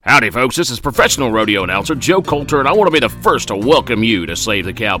Howdy, folks. This is professional rodeo announcer Joe Coulter, and I want to be the first to welcome you to Save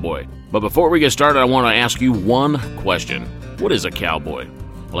the Cowboy. But before we get started, I want to ask you one question. What is a cowboy?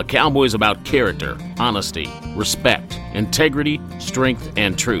 Well, a cowboy is about character, honesty, respect, integrity, strength,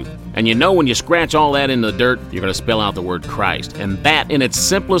 and truth. And you know when you scratch all that in the dirt, you're going to spell out the word Christ. And that, in its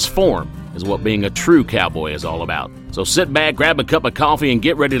simplest form, is what being a true cowboy is all about. So sit back, grab a cup of coffee, and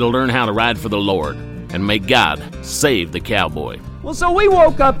get ready to learn how to ride for the Lord. And may God save the cowboy. Well, so we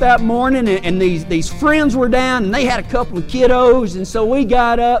woke up that morning, and these friends were down, and they had a couple of kiddos, and so we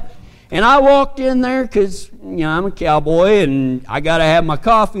got up, and I walked in there because, I'm a cowboy, and I got to have my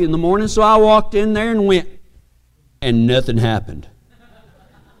coffee in the morning, so I walked in there and went, and nothing happened.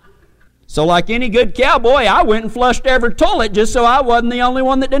 So like any good cowboy, I went and flushed every toilet just so I wasn't the only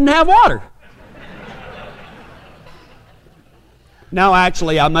one that didn't have water. No,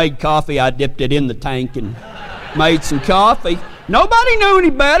 actually, I made coffee. I dipped it in the tank and made some coffee. Nobody knew any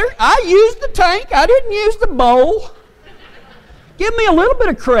better. I used the tank. I didn't use the bowl. Give me a little bit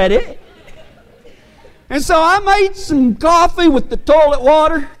of credit. And so I made some coffee with the toilet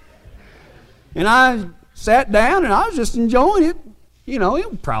water, and I sat down, and I was just enjoying it.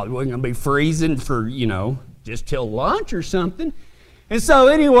 It probably wasn't going to be freezing for, just till lunch or something. And so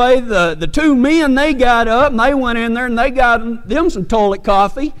anyway, the two men, they got up, and they went in there, and they got them some toilet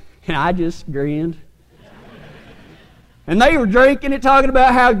coffee, and I just grinned. And they were drinking it, talking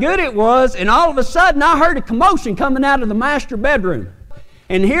about how good it was, and all of a sudden I heard a commotion coming out of the master bedroom.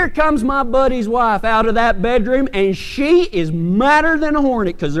 And here comes my buddy's wife out of that bedroom, and she is madder than a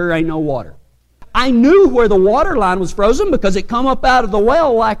hornet because there ain't no water. I knew where the water line was frozen because it come up out of the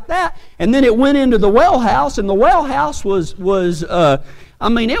well like that, and then it went into the well house, and the well house was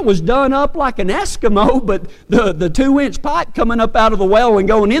it was done up like an Eskimo, but the 2-inch pipe coming up out of the well and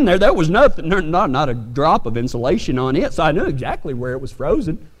going in there was nothing, not a drop of insulation on it, so I knew exactly where it was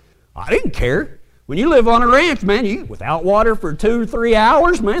frozen. I didn't care. When you live on a ranch, man, without water for 2 or 3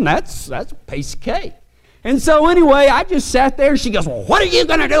 hours, man, that's a piece of cake. And so anyway, I just sat there, and she goes, well, what are you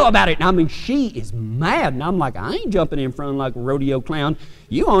going to do about it? And she is mad, and I'm like, I ain't jumping in front like a rodeo clown.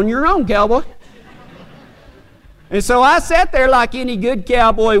 You on your own, cowboy. And so I sat there like any good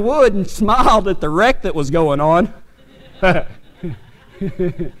cowboy would and smiled at the wreck that was going on.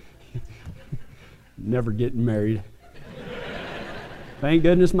 Never getting married. Thank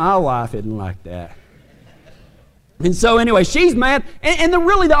goodness my wife isn't like that. And so anyway, she's mad, and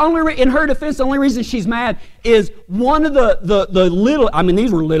in her defense, the only reason she's mad is one of the little,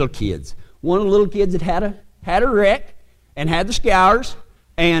 these were little kids. One of the little kids that had a wreck and had the scours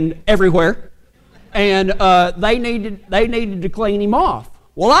and everywhere, and they needed to clean him off.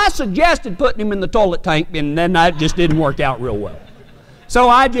 Well, I suggested putting him in the toilet tank, and then that just didn't work out real well. So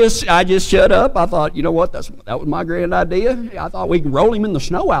I just shut up. I thought, you know what, that was my grand idea. I thought we could roll him in the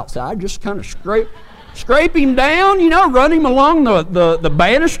snow outside, just kind of scrape him down, run him along the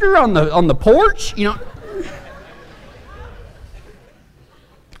banister on the porch,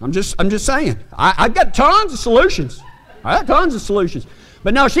 I'm just saying. I've got tons of solutions.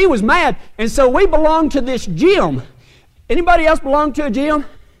 But no, she was mad, and so we belonged to this gym. Anybody else belong to a gym?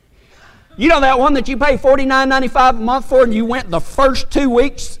 You know that one that you pay $49.95 a month for, and you went the first 2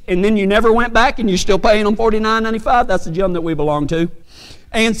 weeks, and then you never went back, and you're still paying them $49.95? That's the gym that we belong to.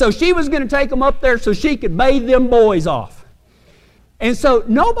 And so she was going to take them up there so she could bathe them boys off. And so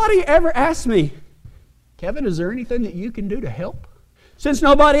nobody ever asked me, Kevin, is there anything that you can do to help? Since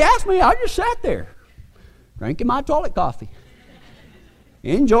nobody asked me, I just sat there, drinking my toilet coffee,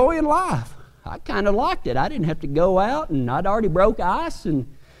 enjoying life. I kind of liked it. I didn't have to go out, and I'd already broke ice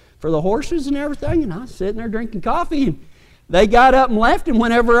and for the horses and everything, and I was sitting there drinking coffee, and they got up and left, and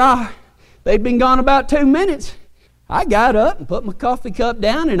they'd been gone about 2 minutes, I got up and put my coffee cup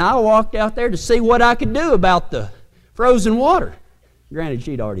down, and I walked out there to see what I could do about the frozen water. Granted,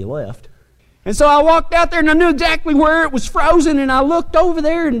 she'd already left. And so I walked out there, and I knew exactly where it was frozen, and I looked over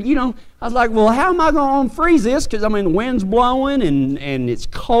there, and, I was like, well, how am I going to unfreeze this? Because, the wind's blowing, and it's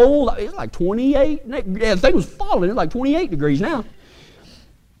cold. It's like 28. The thing was falling. It's like 28 degrees now.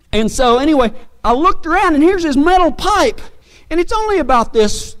 And so, anyway, I looked around, and here's this metal pipe, and it's only about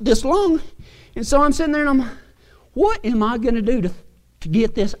this long. And so I'm sitting there, and what am I going to do to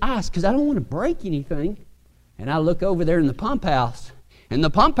get this ice? Because I don't want to break anything. And I look over there in the pump house. And the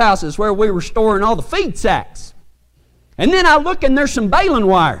pump house is where we were storing all the feed sacks. And then I look, and there's some baling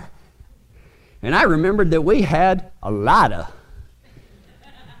wire. And I remembered that we had a lighter.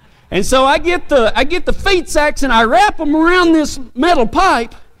 And so I get the feed sacks, and I wrap them around this metal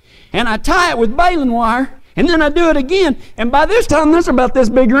pipe, and I tie it with baling wire, and then I do it again. And by this time, this is about this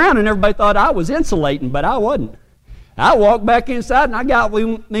big around, and everybody thought I was insulating, but I wasn't. I walked back inside and I got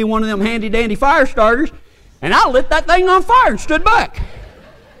me one of them handy-dandy fire starters, and I lit that thing on fire and stood back.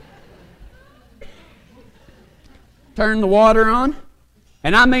 Turned the water on,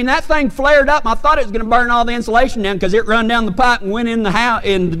 and I mean, that thing flared up. I thought it was going to burn all the insulation down because it run down the pipe and went in the house,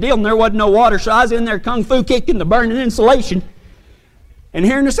 in the deal, and there wasn't no water, so I was in there kung fu kicking the burning insulation. And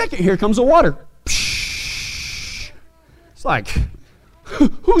here in a second, here comes the water. Psh! It's like,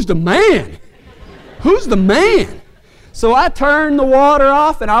 who's the man? Who's the man? So I turn the water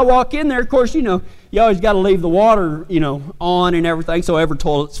off, and I walk in there. Of course, you know, you always got to leave the water, you know, on and everything, so every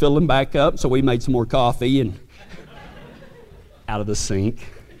toilet's filling back up. So we made some more coffee and out of the sink.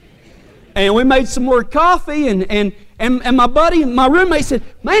 And we made some more coffee, and my buddy, my roommate said,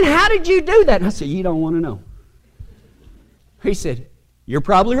 man, how did you do that? And I said, you don't want to know. He said, you're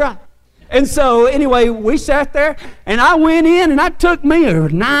probably right. And so anyway, we sat there, and I went in, and I took me a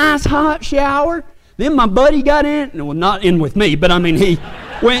nice hot shower. Then my buddy got in, well, not in with me, but I mean, he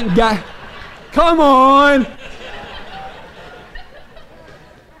went and got, come on.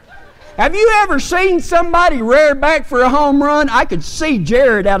 Have you ever seen somebody rear back for a home run? I could see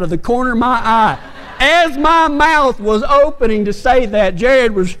Jared out of the corner of my eye. As my mouth was opening to say that,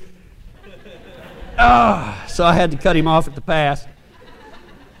 Jared was, so I had to cut him off at the pass.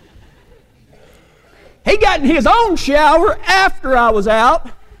 He got in his own shower after I was out,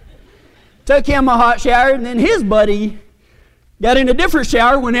 took him a hot shower, and then his buddy got in a different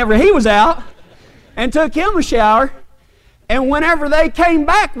shower whenever he was out and took him a shower. And whenever they came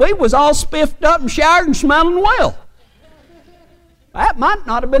back, we was all spiffed up and showered and smelling well. That might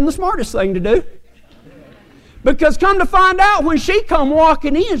not have been the smartest thing to do. Because come to find out, when she come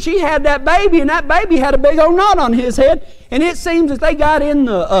walking in, she had that baby, and that baby had a big old knot on his head. And it seems that they got in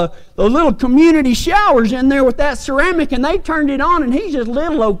the little community showers in there with that ceramic, and they turned it on, and he's just a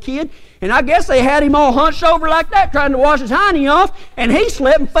little old kid. And I guess they had him all hunched over like that, trying to wash his hiney off, and he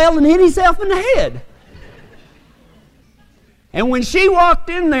slipped and fell and hit himself in the head. And when she walked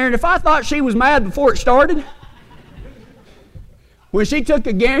in there, and if I thought she was mad before it started, when she took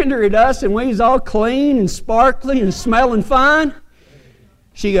a gander at us and we was all clean and sparkly and smelling fine,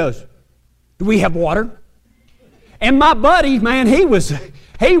 she goes, do we have water? And my buddy, man, he was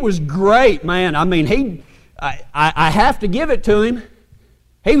great, man. I mean, I have to give it to him.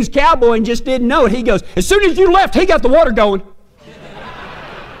 He was cowboy and just didn't know it. He goes, as soon as you left, he got the water going.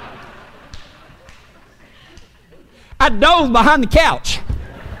 I dozed behind the couch.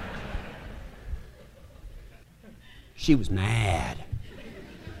 She was mad.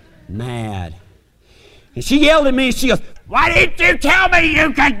 And she yelled at me and she goes, why didn't you tell me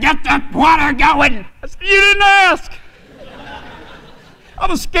you could get the water going? I said, you didn't ask. I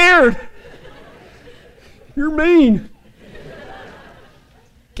was scared. You're mean.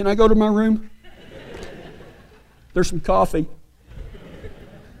 Can I go to my room? There's some coffee.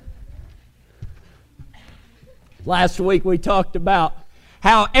 Last week we talked about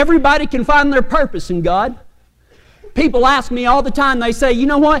how everybody can find their purpose in God. People ask me all the time, they say, you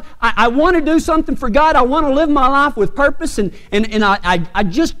know what, I want to do something for God, I want to live my life with purpose, and I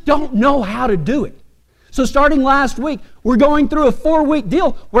just don't know how to do it. So starting last week, we're going through a 4-week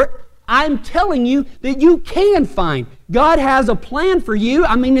deal where I'm telling you that you can find. God has a plan for you.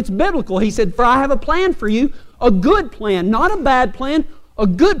 I mean, it's biblical. He said, for I have a plan for you, a good plan, not a bad plan, a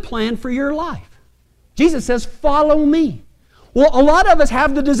good plan for your life. Jesus says, follow me. Well, a lot of us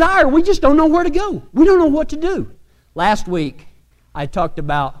have the desire. We just don't know where to go. We don't know what to do. Last week, I talked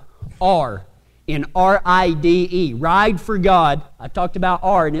about R in R-I-D-E, Ride for God. I talked about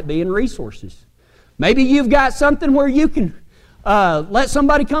R and it being resources. Maybe you've got something where you can let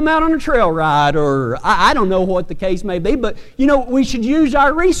somebody come out on a trail ride, or I don't know what the case may be, but you know, we should use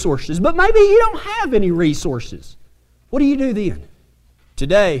our resources. But maybe you don't have any resources. What do you do then?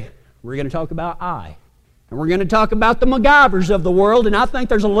 Today, we're going to talk about I. And we're going to talk about the MacGyvers of the world, and I think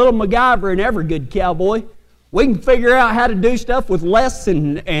there's a little MacGyver in every good cowboy. We can figure out how to do stuff with less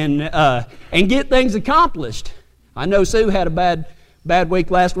and get things accomplished. I know Sue had a bad week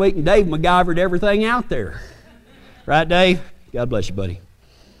last week, and Dave MacGyvered everything out there. Right, Dave? God bless you, buddy.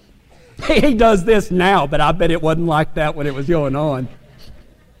 He does this now, but I bet it wasn't like that when it was going on.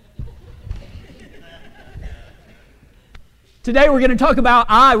 Today we're going to talk about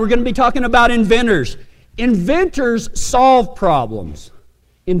We're going to be talking about inventors. Inventors solve problems.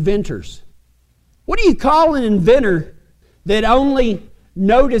 Inventors. What do you call an inventor that only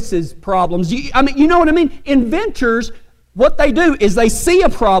notices problems? You know what I mean? Inventors, what they do is they see a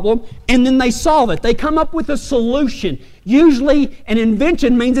problem and then they solve it. They come up with a solution. Usually an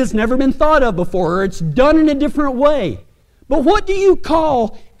invention means it's never been thought of before, or it's done in a different way. But what do you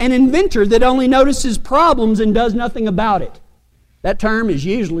call an inventor that only notices problems and does nothing about it? That term is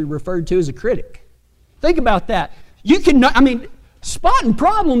usually referred to as a critic. Think about that. Spotting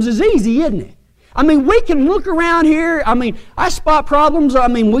problems is easy, isn't it? We can look around here. I spot problems.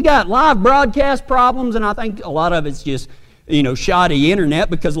 We got live broadcast problems, and I think a lot of it's just, shoddy internet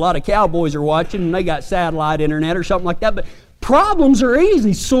because a lot of cowboys are watching and they got satellite internet or something like that. But problems are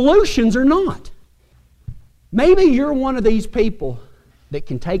easy. Solutions are not. Maybe you're one of these people that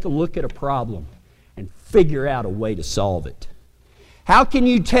can take a look at a problem and figure out a way to solve it. How can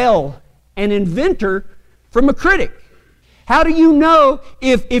you tell an inventor from a critic? How do you know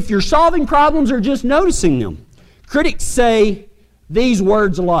if you're solving problems or just noticing them? Critics say these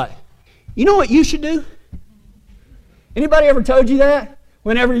words a lot. You know what you should do? Anybody ever told you that?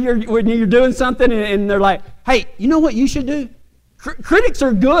 When you're doing something and they're like, hey, you know what you should do? Critics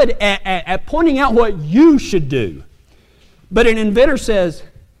are good at pointing out what you should do. But an inventor says,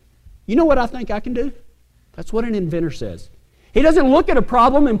 you know what I think I can do? That's what an inventor says. He doesn't look at a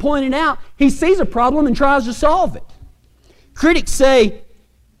problem and point it out. He sees a problem and tries to solve it. Critics say,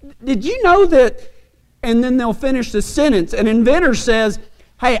 did you know that? And then they'll finish the sentence. An inventor says,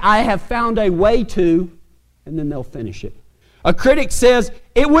 hey, I have found a way to, and then they'll finish it. A critic says,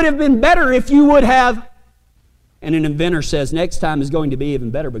 it would have been better if you would have, and an inventor says, next time is going to be even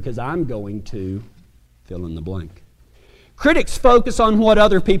better because I'm going to fill in the blank. Critics focus on what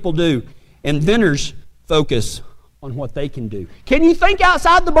other people do. Inventors focus on what they can do. Can you think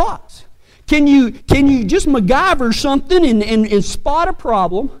outside the box? Can you just MacGyver something and spot a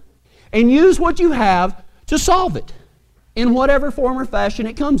problem and use what you have to solve it in whatever form or fashion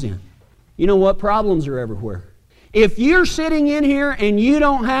it comes in? You know what? Problems are everywhere. If you're sitting in here and you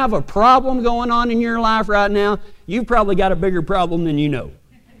don't have a problem going on in your life right now, you've probably got a bigger problem than you know.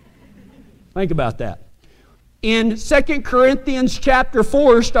 Think about that. In 2 Corinthians chapter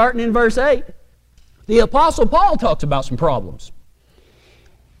 4, starting in verse 8, the Apostle Paul talks about some problems.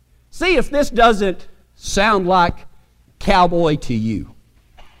 See if this doesn't sound like cowboy to you.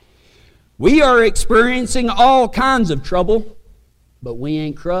 We are experiencing all kinds of trouble, but we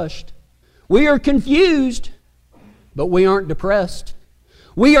ain't crushed. We are confused, but we aren't depressed.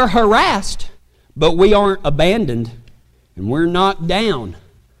 We are harassed, but we aren't abandoned. And we're knocked down,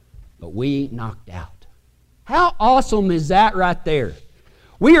 but we ain't knocked out. How awesome is that right there?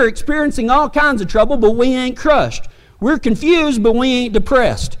 We are experiencing all kinds of trouble, but we ain't crushed. We're confused, but we ain't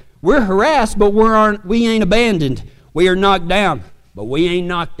depressed. We're harassed, but we ain't abandoned. We are knocked down, but we ain't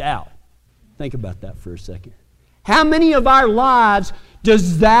knocked out. Think about that for a second. How many of our lives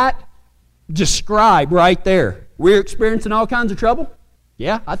does that describe right there? We're experiencing all kinds of trouble?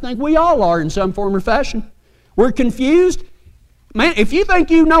 Yeah, I think we all are in some form or fashion. We're confused. Man, if you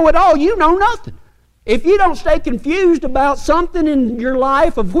think you know it all, you know nothing. If you don't stay confused about something in your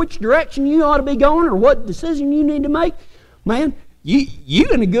life of which direction you ought to be going or what decision you need to make, man, you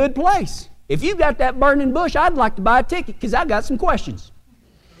in a good place. If you've got that burning bush, I'd like to buy a ticket because I got some questions.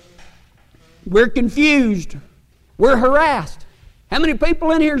 We're confused. We're harassed. How many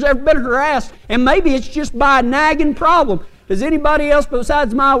people in here has ever been harassed? And maybe it's just by a nagging problem. Does anybody else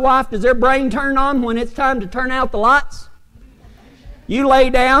besides my wife, does their brain turn on when it's time to turn out the lights? You lay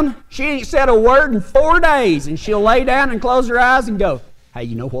down, she ain't said a word in 4 days, and she'll lay down and close her eyes and go, hey,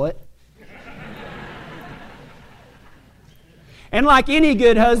 you know what? And like any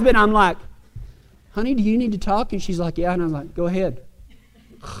good husband, I'm like, honey, do you need to talk? And she's like, yeah. And I'm like, go ahead.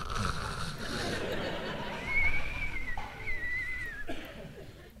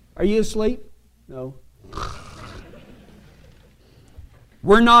 Are you asleep? No.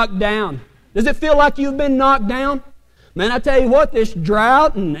 We're knocked down. Does it feel like you've been knocked down? Man, I tell you what, this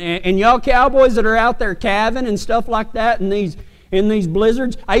drought and y'all cowboys that are out there calving and stuff like that in these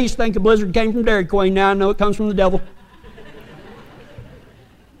blizzards. I used to think a blizzard came from Dairy Queen. Now I know it comes from the devil.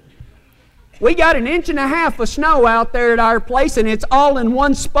 We got 1.5 inches of snow out there at our place, and it's all in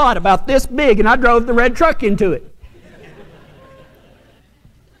one spot about this big, and I drove the red truck into it.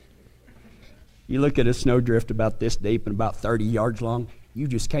 You look at a snowdrift about this deep and about 30 yards long, you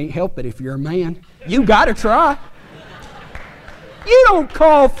just can't help it if you're a man. You got to try. You don't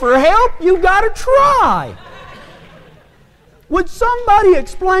call for help, you got to try. Would somebody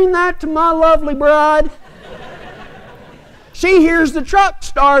explain that to my lovely bride? She hears the truck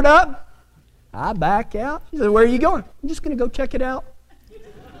start up. I back out. She said, where are you going? I'm just going to go check it out.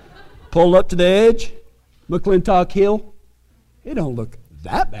 Pull up to the edge, McClintock Hill. It don't look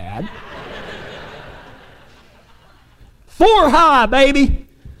that bad. 4 high, baby.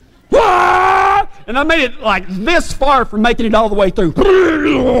 Wah! And I made it like this far from making it all the way through.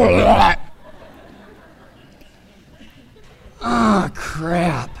 Ah,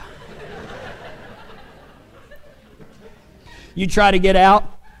 crap. You try to get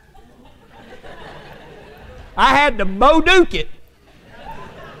out. I had to Bo-Duke it.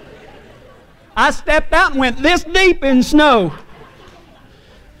 I stepped out and went this deep in snow.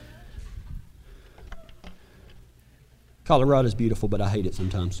 Colorado's beautiful, but I hate it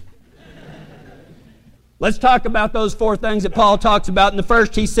sometimes. Let's talk about those 4 things that Paul talks about. In the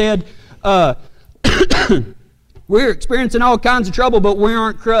first, he said, we're experiencing all kinds of trouble, but we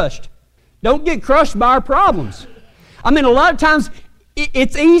aren't crushed. Don't get crushed by our problems. I mean, a lot of times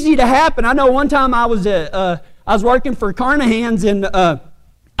it's easy to happen. I know one time I was working for Carnahan's, and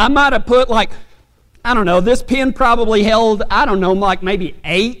I might have put this pen probably held, like maybe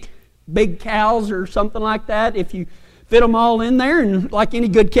 8 big cows or something like that. If you fit them all in there, and like any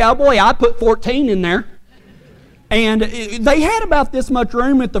good cowboy, I put 14 in there. And they had about this much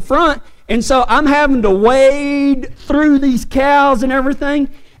room at the front, and so I'm having to wade through these cows and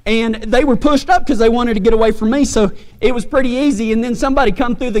everything, and they were pushed up because they wanted to get away from me, so it was pretty easy. And then somebody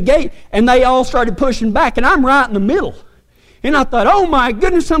come through the gate, and they all started pushing back, and I'm right in the middle. And I thought, oh my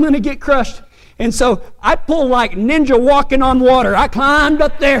goodness, I'm going to get crushed. And so I pulled like ninja walking on water. I climbed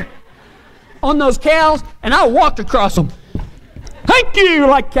up there on those cows, and I walked across them. Thank you,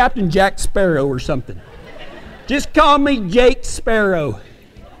 like Captain Jack Sparrow or something. Just call me Jake Sparrow.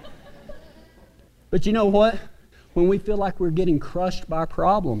 But you know what? When we feel like we're getting crushed by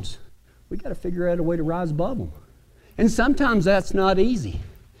problems, we got to figure out a way to rise above them. And sometimes that's not easy.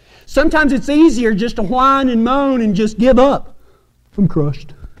 Sometimes it's easier just to whine and moan and just give up. I'm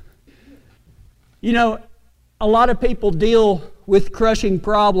crushed. You know, a lot of people deal with crushing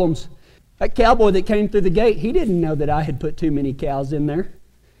problems. That cowboy that came through the gate, he didn't know that I had put too many cows in there.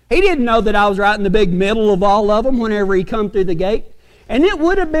 He didn't know that I was right in the big middle of all of them whenever he come through the gate. And it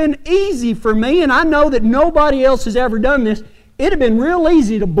would have been easy for me, and I know that nobody else has ever done this, it'd have been real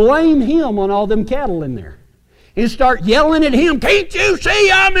easy to blame him on all them cattle in there. And start yelling at him, can't you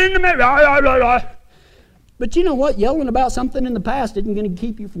see I'm in the middle? But you know what? Yelling about something in the past isn't going to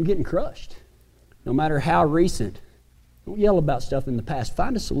keep you from getting crushed. No matter how recent. Don't yell about stuff in the past.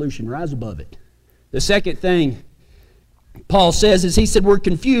 Find a solution. Rise above it. The second thing Paul says is, he said, we're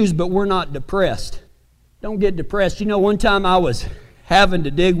confused, but we're not depressed. Don't get depressed. You know, one time I was having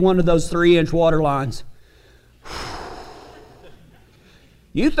to dig one of those 3-inch water lines.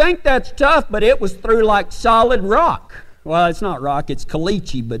 You think that's tough, but it was through like solid rock. Well, it's not rock, it's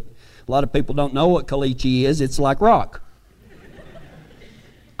caliche, but a lot of people don't know what caliche is. It's like rock.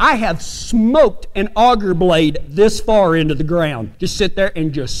 I have smoked an auger blade this far into the ground. Just sit there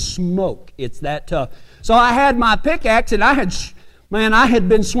and just smoke. It's that tough. So I had my pickaxe, and I had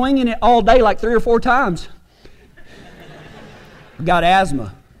been swinging it all day like 3 or 4 times. I got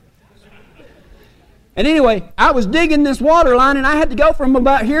asthma. And anyway, I was digging this water line, and I had to go from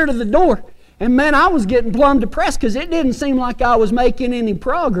about here to the door. And man, I was getting plumb depressed because it didn't seem like I was making any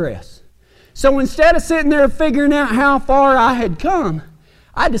progress. So instead of sitting there figuring out how far I had come,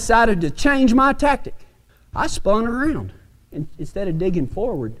 I decided to change my tactic. I spun around. And instead of digging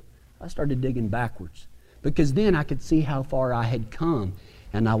forward, I started digging backwards. Because then I could see how far I had come,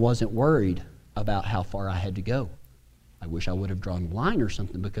 and I wasn't worried about how far I had to go. I wish I would have drawn a line or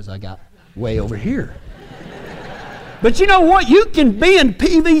something because I got way over here. But you know what? You can bend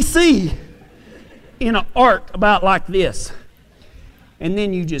PVC in an arc about like this. And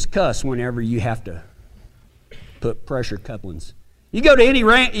then you just cuss whenever you have to put pressure couplings. You go to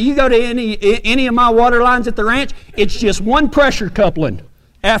any of my water lines at the ranch, it's just one pressure coupling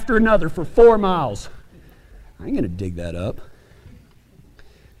after another for 4 miles. I ain't going to dig that up.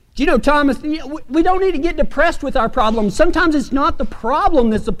 Do you know, Thomas, we don't need to get depressed with our problems. Sometimes it's not the problem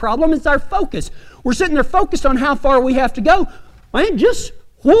that's the problem, it's our focus. We're sitting there focused on how far we have to go. Man, just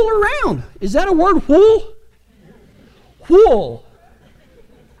whool around. Is that a word, whool? Whool.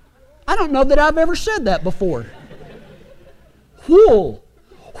 I don't know that I've ever said that before. Whool.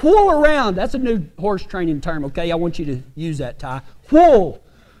 Whool around. That's a new horse training term, okay? I want you to use that, Ty. Whool.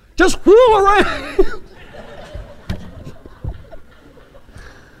 Just whool around.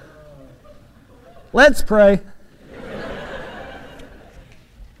 Let's pray.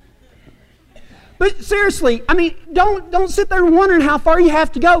 But seriously, I mean, don't sit there wondering how far you have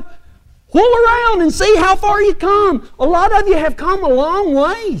to go. Whool around and see how far you come. A lot of you have come a long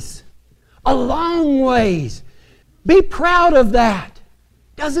ways. A long ways. Be proud of that.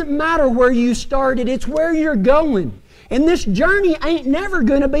 Doesn't matter where you started, it's where you're going. And this journey ain't never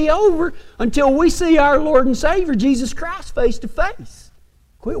going to be over until we see our Lord and Savior, Jesus Christ, face to face.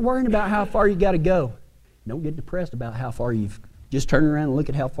 Quit worrying about how far you got to go. Don't get depressed about how far you've... Just turn around and look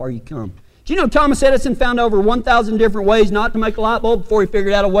at how far you come. Do you know Thomas Edison found over 1,000 different ways not to make a light bulb before he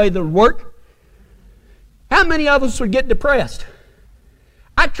figured out a way that would work? How many of us would get depressed?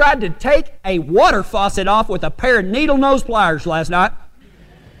 I tried to take a water faucet off with a pair of needle nose pliers last night.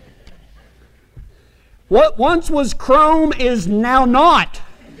 What once was chrome is now not.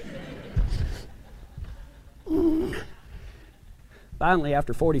 Finally,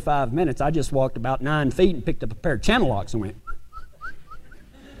 after 45 minutes, I just walked about 9 feet and picked up a pair of channel locks and went.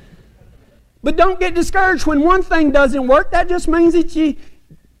 But don't get discouraged when one thing doesn't work. That just means that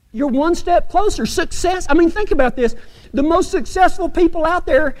you're one step closer. Success, I mean, think about this. The most successful people out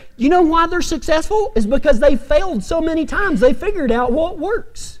there, you know why they're successful? Is because they failed so many times. They figured out what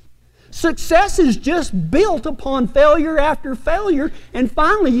works. Success is just built upon failure after failure, and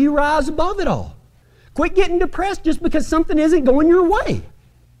finally you rise above it all. Quit getting depressed just because something isn't going your way.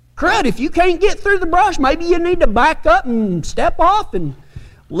 Crud, if you can't get through the brush, maybe you need to back up and step off and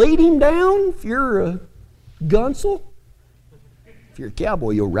lead him down. If you're a gunsel, if you're a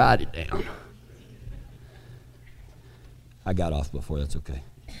cowboy, you'll ride it down. I got off before, that's okay.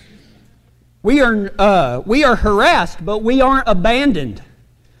 We are harassed, but we aren't abandoned.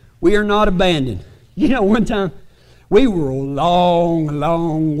 We are not abandoned. You know, one time, we were a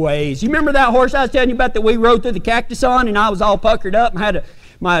long ways. You remember that horse I was telling you about that we rode through the cactus on, and I was all puckered up and had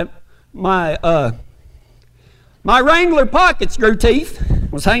my Wrangler pocket screw teeth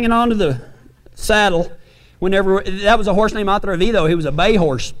was hanging onto the saddle. Whenever that was a horse named Atrevido, he was a bay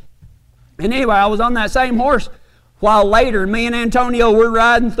horse. And anyway, I was on that same horse. A while later, me and Antonio were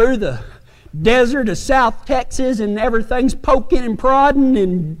riding through the desert of South Texas, and everything's poking and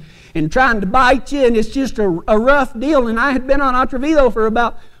prodding and trying to bite you, and it's just a rough deal. And I had been on Atrevido for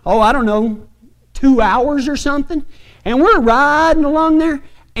about, 2 hours or something. And we're riding along there,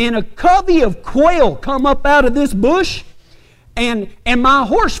 and a covey of quail come up out of this bush, and my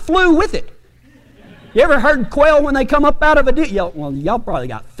horse flew with it. You ever heard quail when they come up out of a deer? Well, y'all probably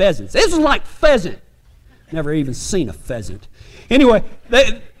got pheasants. This is like pheasant. Never even seen a pheasant. Anyway,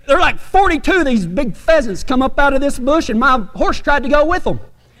 they're like 42 of these big pheasants come up out of this bush, and my horse tried to go with them.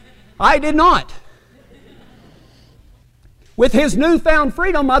 I did not. With his newfound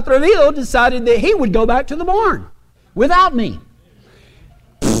freedom, Atrevido decided that he would go back to the barn without me.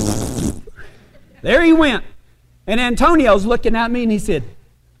 There he went. And Antonio's looking at me and he said,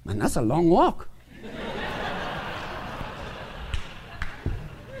 "Man, that's a long walk."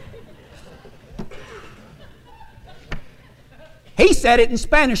 He said it in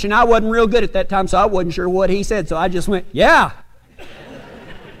Spanish, and I wasn't real good at that time, so I wasn't sure what he said, so I just went, "Yeah."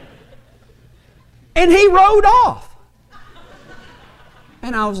 And he rode off.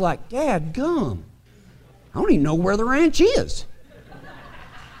 And I was like, "Dad gum, I don't even know where the ranch is."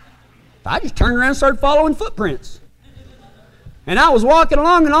 I just turned around and started following footprints. And I was walking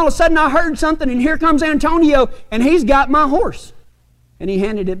along, and all of a sudden I heard something, and here comes Antonio, and he's got my horse. And he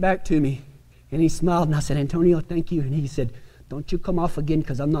handed it back to me. And he smiled, and I said, "Antonio, thank you." And he said, "Don't you come off again,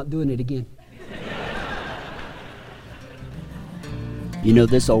 because I'm not doing it again." You know,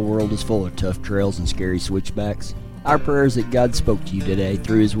 this old world is full of tough trails and scary switchbacks. Our prayer is that God spoke to you today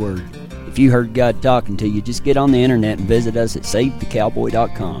through His Word. If you heard God talking to you, just get on the internet and visit us at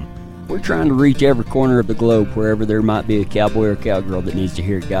SaveTheCowboy.com. We're trying to reach every corner of the globe wherever there might be a cowboy or cowgirl that needs to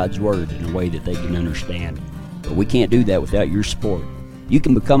hear God's Word in a way that they can understand. But we can't do that without your support. You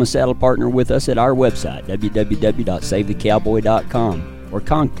can become a saddle partner with us at our website, www.SaveTheCowboy.com, or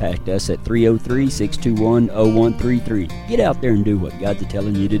contact us at 303-621-0133. Get out there and do what God's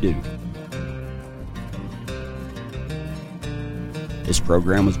telling you to do. This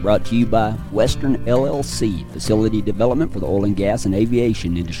program was brought to you by Western LLC, facility development for the oil and gas and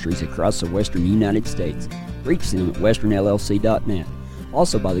aviation industries across the western United States. Reach them at westernllc.net.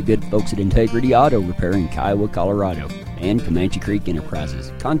 Also by the good folks at Integrity Auto Repair in Kiowa, Colorado, and Comanche Creek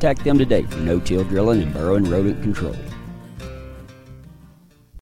Enterprises. Contact them today for no-till drilling and burrow and rodent control.